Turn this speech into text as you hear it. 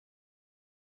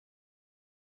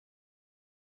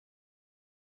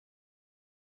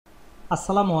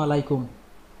Assalamu Walaikum.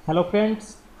 Hello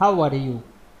friends, how are you?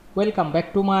 Welcome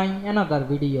back to my another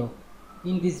video.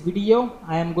 In this video,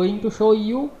 I am going to show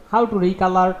you how to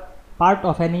recolor part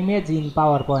of an image in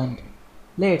PowerPoint.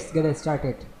 Let's get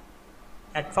started.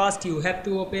 At first, you have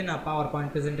to open a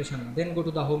PowerPoint presentation, then go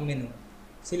to the home menu.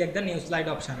 Select the new slide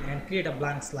option and create a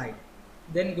blank slide.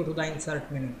 Then go to the insert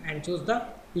menu and choose the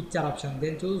picture option,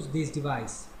 then choose this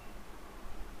device.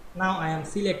 Now I am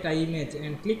select an image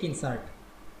and click insert.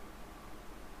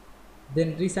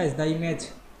 Then resize the image,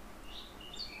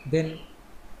 then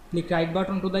click right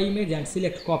button to the image and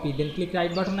select copy, then click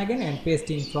right button again and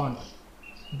paste in front,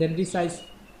 then resize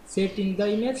set in the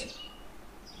image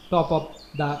top of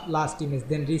the last image,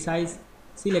 then resize,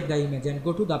 select the image and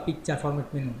go to the picture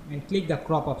format menu and click the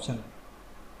crop option.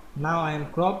 Now I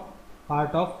am crop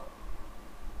part of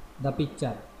the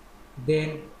picture,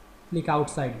 then click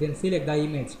outside, then select the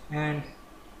image and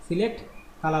select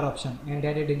color option and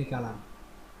add any color.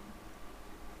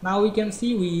 Now we can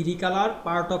see we recolor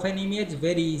part of an image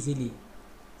very easily.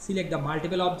 Select the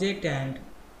multiple object and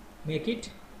make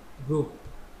it group.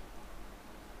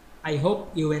 I hope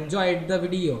you enjoyed the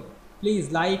video.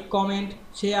 Please like, comment,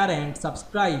 share and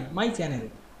subscribe my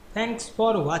channel. Thanks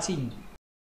for watching.